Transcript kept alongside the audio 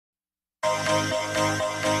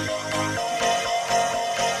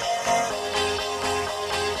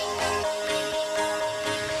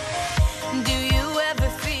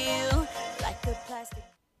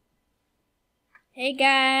Hey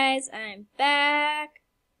guys, I'm back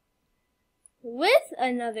with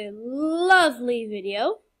another lovely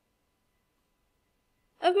video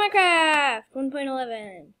of Minecraft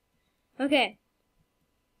 1.11. Okay.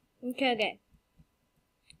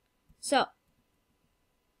 So,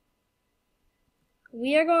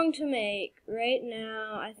 we are going to make, right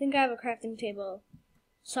now, I think I have a crafting table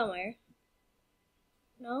somewhere.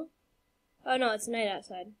 No? Oh no, it's night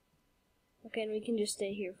outside. Okay, and we can just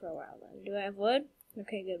stay here for a while then. Do I have wood?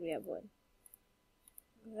 Okay, good, we have wood.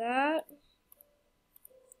 That.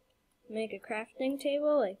 Make a crafting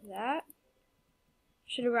table like that.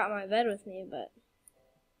 Should have brought my bed with me, but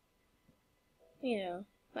you know,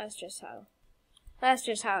 that's just how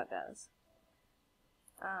it goes.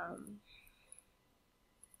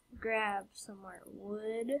 Grab some more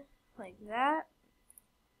wood like that.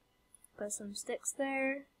 Put some sticks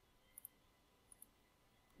there.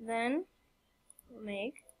 Then we'll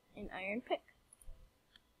make an iron pick.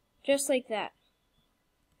 Just like that.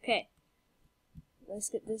 Okay. Let's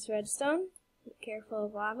get this redstone. Be careful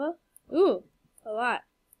of lava. Ooh, a lot.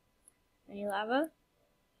 Any lava?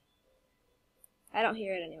 I don't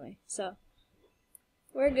hear it anyway, so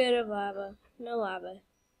we're good of lava. No lava.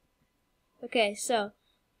 Okay, so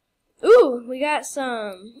ooh, we got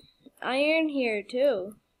some iron here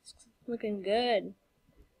too. It's looking good.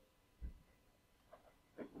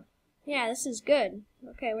 Yeah, this is good.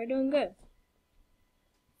 Okay, we're doing good.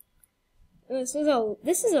 This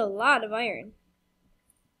is a lot of iron.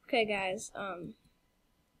 Okay, guys.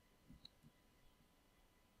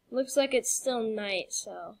 Looks like it's still night,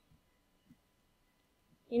 so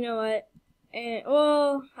you know what? And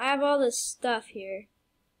well, I have all this stuff here,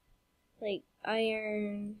 like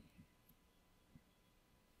iron.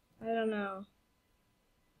 I don't know.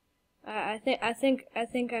 I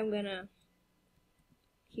think I'm gonna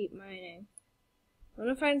keep mining. I'm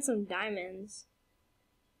gonna find some diamonds,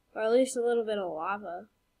 or at least a little bit of lava.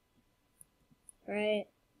 Right?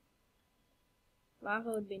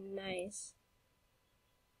 Lava would be nice.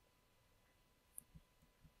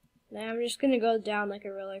 Now I'm just gonna go down like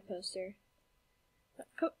a roller coaster.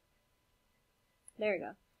 There we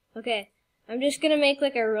go. Okay, I'm just gonna make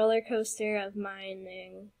like a roller coaster of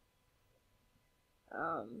mining.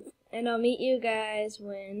 And I'll meet you guys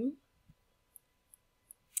when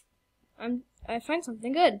I find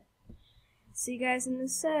something good. See you guys in a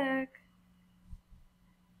sec.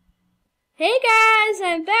 Hey guys,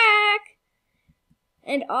 I'm back!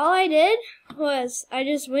 And all I did was I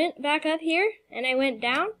just went back up here and I went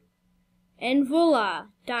down and voila,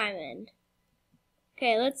 diamond.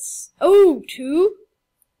 Okay, let's, oh, 2.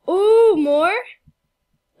 Oh, more?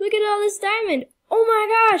 Look at all this diamond. Oh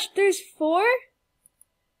my gosh, there's 4?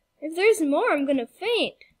 If there's more, I'm gonna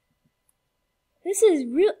faint. This is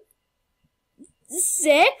real.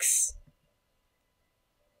 6?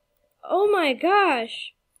 Oh my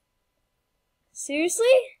gosh. Seriously?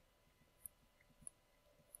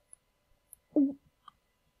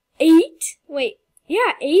 8? Wait,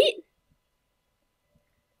 yeah, 8?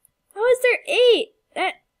 How is there 8?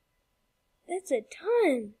 That's a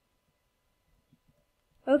ton.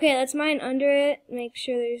 Okay, let's mine under it. Make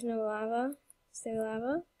sure there's no lava. Is there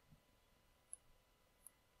lava?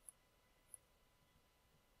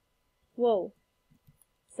 Whoa.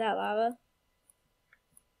 Is that lava?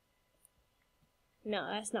 No,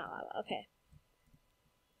 that's not lava. Okay.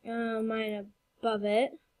 Mine above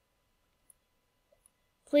it.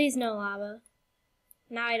 Please no lava.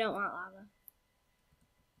 Now I don't want lava.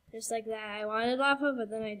 Just like that. I wanted lava, but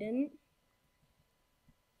then I didn't.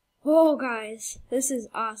 Whoa, guys. This is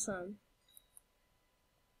awesome.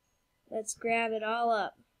 Let's grab it all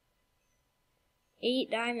up.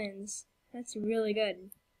 8 diamonds. That's really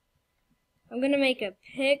good. I'm gonna make a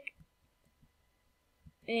pick,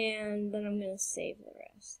 and then I'm gonna save the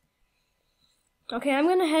rest. Okay, I'm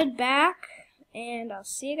gonna head back, and I'll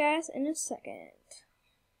see you guys in a second.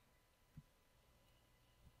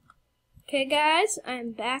 Okay, guys,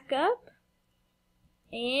 I'm back up,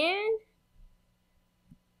 and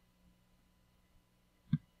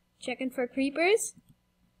checking for creepers.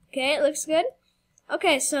 Okay, it looks good.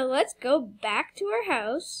 Okay, so let's go back to our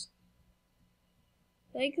house,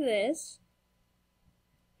 like this.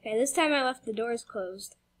 Okay, this time I left the doors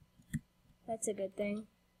closed. That's a good thing.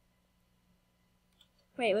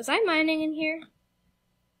 Wait, was I mining in here?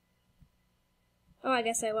 Oh, I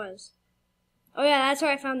guess I was. Oh yeah, that's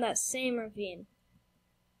where I found that same ravine.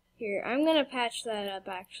 Here, I'm gonna patch that up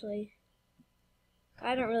actually.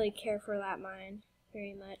 I don't really care for that mine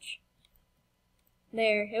very much.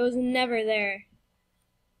 There, it was never there.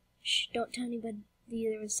 Shh, don't tell anybody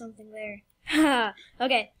there was something there. Ha!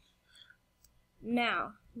 Okay.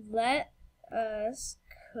 Now, let us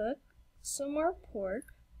cook some more pork.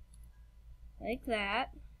 Like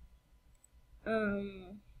that.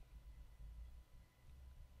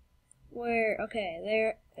 Okay,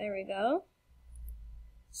 there we go.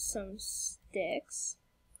 Some sticks.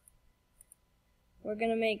 We're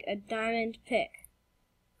gonna make a diamond pick.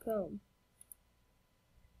 Boom.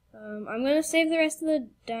 I'm gonna save the rest of the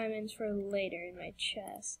diamonds for later in my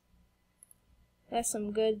chest. That's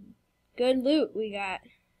some good loot we got.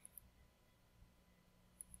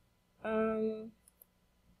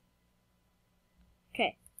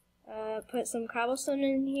 Okay. Put some cobblestone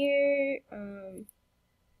in here.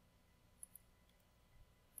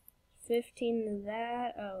 15 of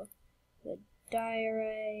that. Oh, the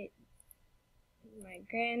diorite. My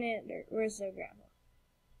granite. Where's the gravel?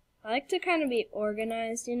 I like to kind of be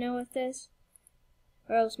organized, you know, with this.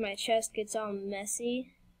 Or else my chest gets all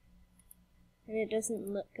messy. And it doesn't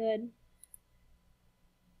look good.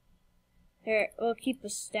 Here, we'll keep a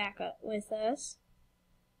stack up with us.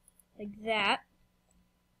 Like that.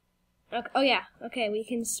 Okay, oh yeah, okay, we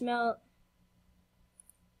can smelt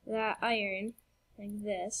that iron. Like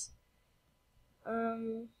this.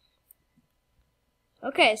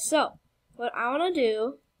 Okay, so, what I want to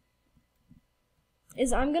do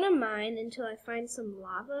is I'm going to mine until I find some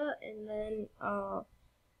lava, and then I'll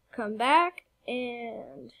come back,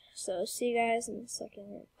 and so see you guys in a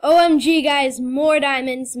second. OMG guys, more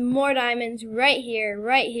diamonds, right here.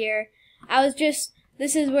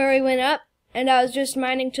 This is where we went up, and I was just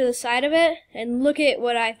mining to the side of it, and look at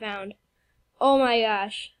what I found. Oh my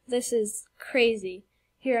gosh, this is crazy.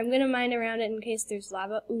 Here, I'm going to mine around it in case there's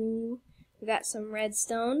lava. Ooh, we got some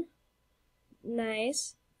redstone.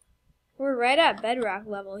 Nice. We're right at bedrock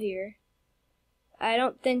level here. I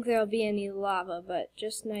don't think there'll be any lava, but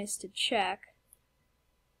just nice to check.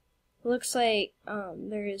 Looks like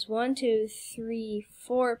there is 1, 2, 3,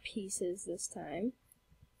 4 pieces this time.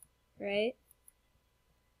 Right?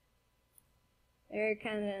 They're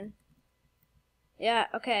kinda... Yeah,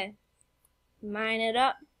 okay. Mine it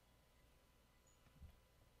up.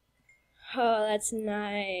 Oh, that's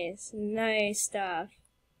nice. Nice stuff.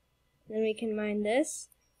 Then we can mine this.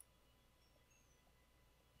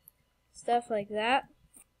 Stuff like that.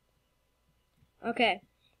 Okay.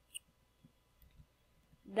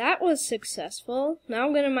 That was successful. Now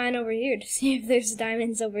I'm gonna mine over here to see if there's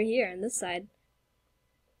diamonds over here on this side.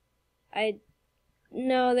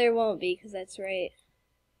 No, there won't be, because that's right.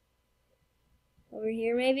 Over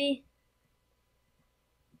here, maybe?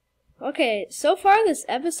 Okay, so far this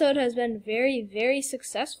episode has been very, very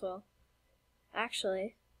successful.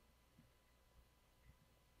 Actually.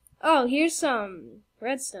 Oh, here's some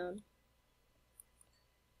redstone.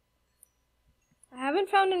 I haven't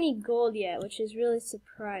found any gold yet, which is really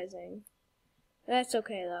surprising. That's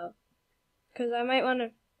okay, though. Because I might want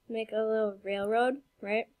to make a little railroad,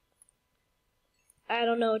 right? I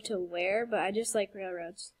don't know to where, but I just like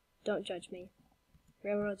railroads. Don't judge me.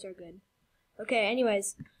 Railroads are good. Okay,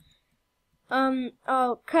 anyways.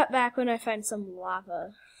 I'll cut back when I find some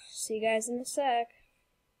lava. See you guys in a sec.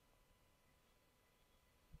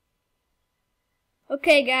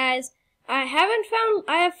 Okay, guys. I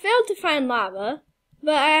have failed to find lava,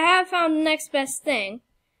 but I have found the next best thing.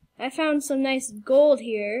 I found some nice gold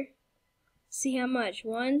here. See how much?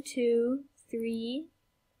 1, 2, 3,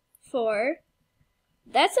 4.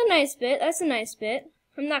 That's a nice bit.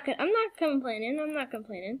 I'm not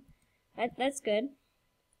complaining. That's good.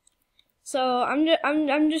 So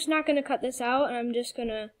I'm just not gonna cut this out, and I'm just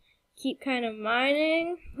gonna keep kind of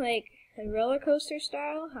mining like a roller coaster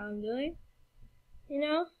style, how I'm doing, you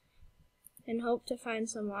know, and hope to find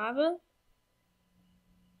some lava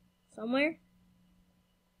somewhere.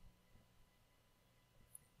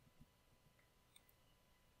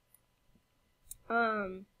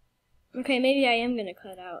 Okay, maybe I am gonna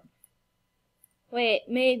cut out. Wait,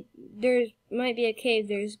 there might be a cave.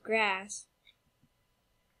 There's grass.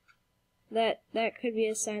 That could be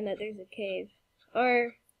a sign that there's a cave.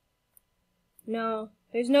 Or no,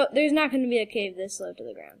 there's not going to be a cave this low to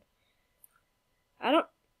the ground. I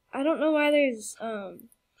don't know why there's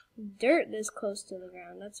dirt this close to the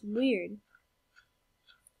ground. That's weird.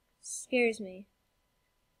 Scares me.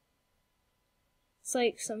 It's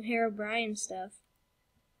like some Herobrine stuff.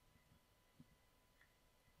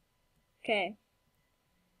 Okay.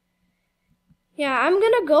 Yeah, I'm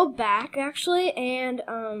gonna go back actually, and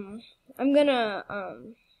I'm gonna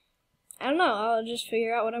I don't know, I'll just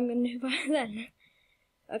figure out what I'm gonna do by then.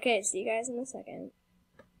 Okay, see you guys in a second.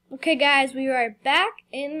 Okay guys, we are back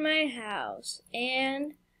in my house,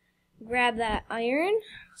 and grab that iron,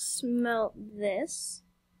 smelt this,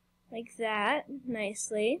 like that,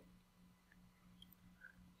 nicely.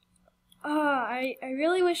 I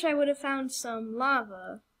really wish I would have found some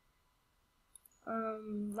lava.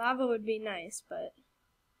 Lava would be nice, but,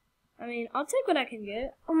 I mean, I'll take what I can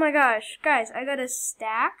get. Oh my gosh, guys, I got a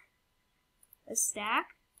stack,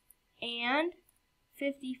 and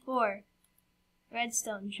 54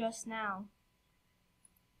 redstone just now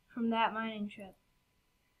from that mining trip.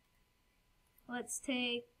 Let's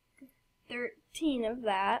take 13 of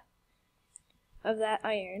that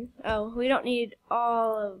iron. Oh, we don't need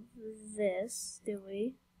all of this, do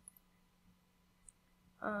we?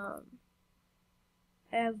 I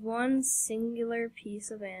have one singular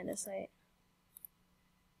piece of andesite.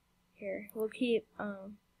 Here, we'll keep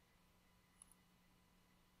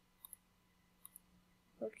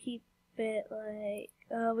it like,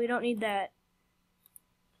 we don't need that.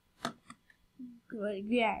 Like,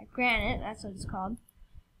 yeah, granite, that's what it's called.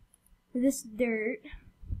 This dirt,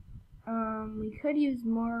 we could use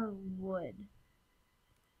more wood.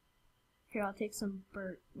 Here, I'll take some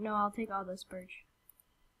birch. No, I'll take all this birch.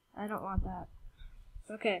 I don't want that.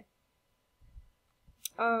 Okay.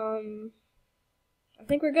 I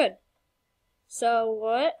think we're good. So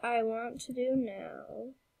what I want to do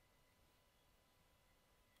now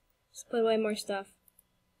is put away more stuff.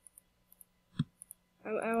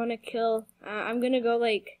 I want to kill. I'm gonna go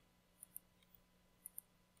I'm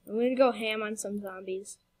gonna go ham on some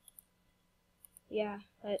zombies. Yeah,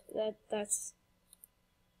 that's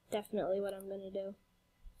definitely what I'm gonna do.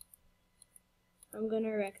 I'm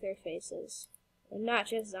gonna wreck their faces. And not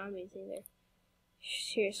just zombies either.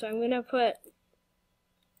 Here, so I'm gonna put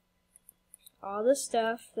all the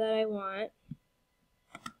stuff that I want,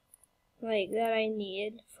 like that I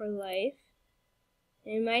need for life,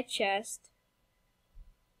 in my chest.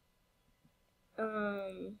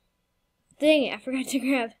 Dang it, I forgot to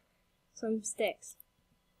grab some sticks.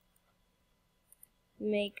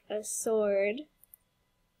 Make a sword.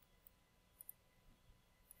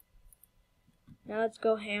 Now let's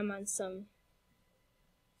go ham on some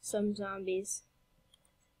zombies.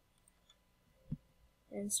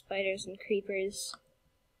 And spiders and creepers.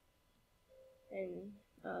 And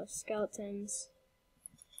skeletons.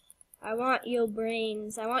 I want your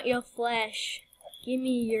brains. I want your flesh. Give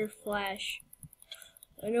me your flesh.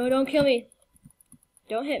 Oh, no, don't kill me.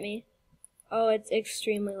 Don't hit me. Oh, it's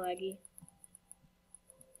extremely laggy.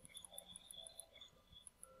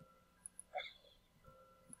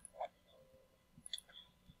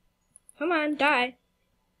 Come on, die.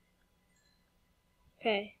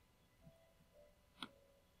 Okay.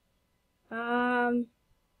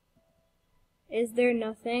 Is there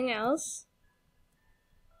nothing else?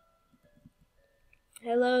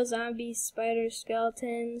 Hello, zombies, spiders,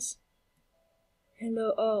 skeletons.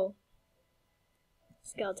 Hello, oh.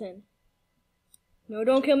 Skeleton. No,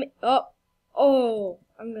 don't kill me. Oh, oh,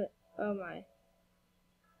 oh my.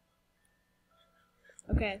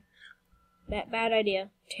 Okay. Bad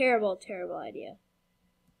idea. Terrible idea.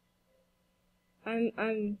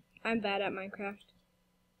 I'm bad at Minecraft.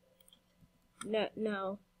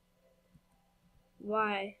 No.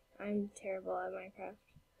 Why? I'm terrible at Minecraft.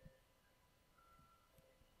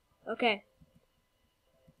 Okay.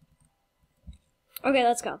 Okay,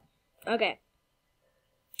 let's go. Okay.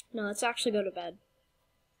 No, let's actually go to bed.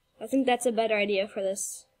 I think that's a better idea for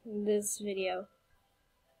this video.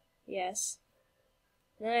 Yes.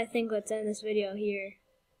 Then I think let's end this video here.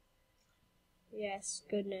 Yes,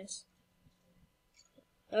 goodness.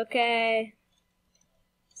 Okay.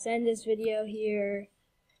 Let's end this video here.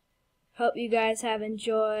 Hope you guys have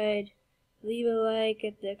enjoyed. Leave a like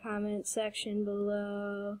at the comment section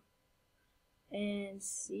below. And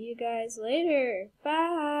see you guys later.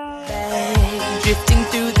 Bye. Drifting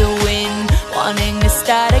through the wind, wanting to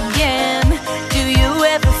start again. Do you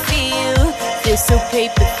ever feel so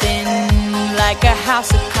paper thin, like a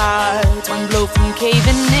house of cards, one blow from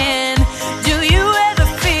caving in? Do you ever